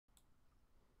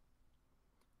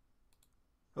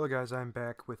Hello guys, I'm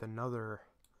back with another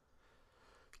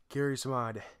Garry's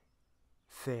Mod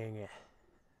thing.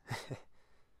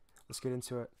 Let's get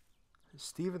into it.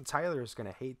 Steven Tyler is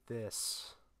gonna hate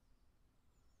this.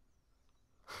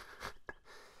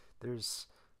 This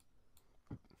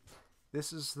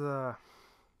is the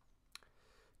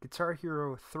Guitar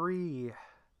Hero 3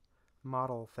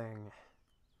 model thing.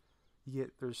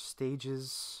 There's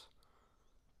stages,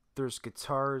 there's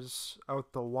guitars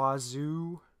out the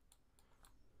wazoo.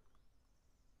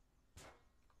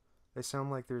 They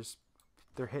sound like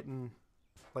they're hitting,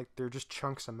 like they're just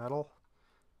chunks of metal.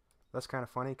 That's kind of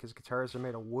funny because guitars are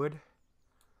made of wood.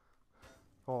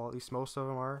 Well, at least most of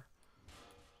them are.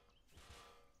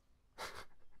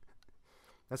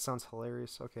 That sounds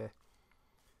hilarious. Okay.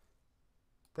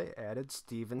 They added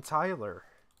Steven Tyler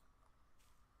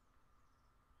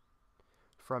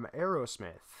from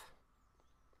Aerosmith.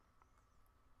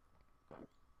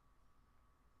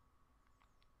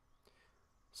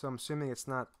 So I'm assuming it's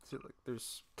not,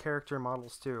 there's character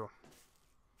models too.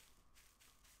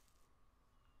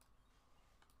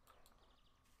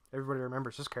 Everybody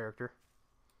remembers this character.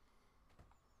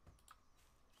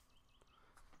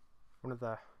 One of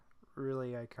the really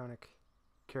iconic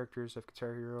characters of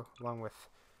Guitar Hero, along with,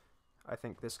 I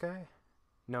think, this guy?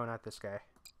 No, not this guy.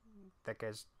 That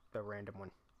guy's the random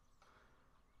one.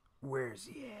 Where's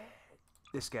he at?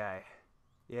 This guy.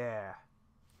 Yeah.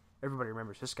 Everybody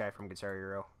remembers this guy from Guitar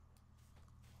Hero.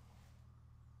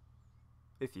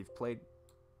 If you've played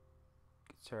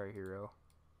Guitar Hero.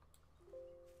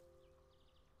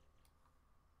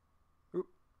 Oop.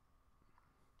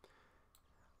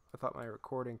 I thought my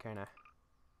recording kind of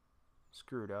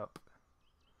screwed up.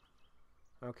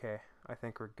 Okay, I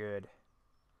think we're good.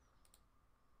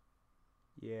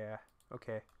 Yeah,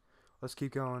 okay. Let's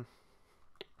keep going.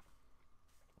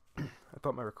 I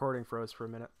thought my recording froze for a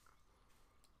minute.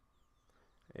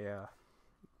 Yeah,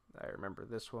 I remember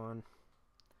this one.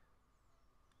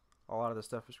 A lot of the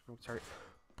stuff is from Guitar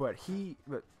Hero.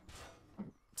 But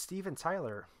Steven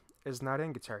Tyler is not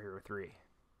in Guitar Hero 3.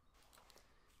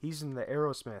 He's in the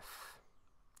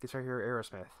Guitar Hero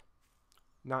Aerosmith.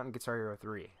 Not in Guitar Hero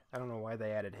 3. I don't know why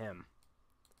they added him.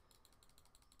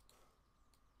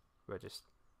 But just...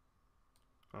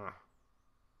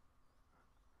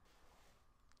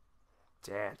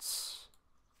 Dance.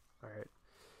 Alright.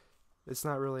 It's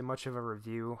not really much of a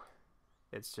review.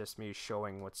 It's just me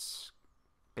showing what's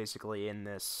basically in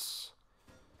this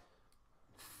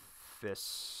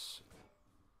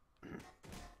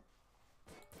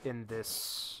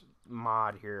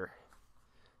mod here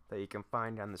that you can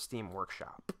find on the Steam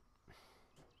Workshop.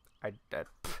 I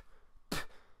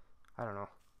don't know,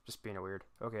 just being a weird.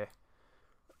 Okay,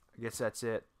 I guess that's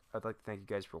it. I'd like to thank you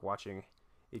guys for watching.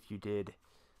 If you did,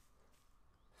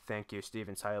 thank you,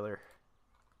 Steven Tyler.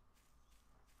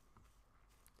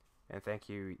 And thank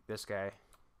you, this guy.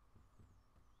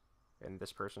 And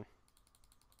this person.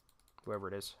 Whoever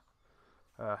it is.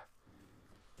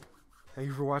 Thank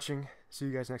you for watching. See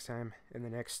you guys next time in the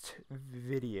next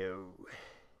video.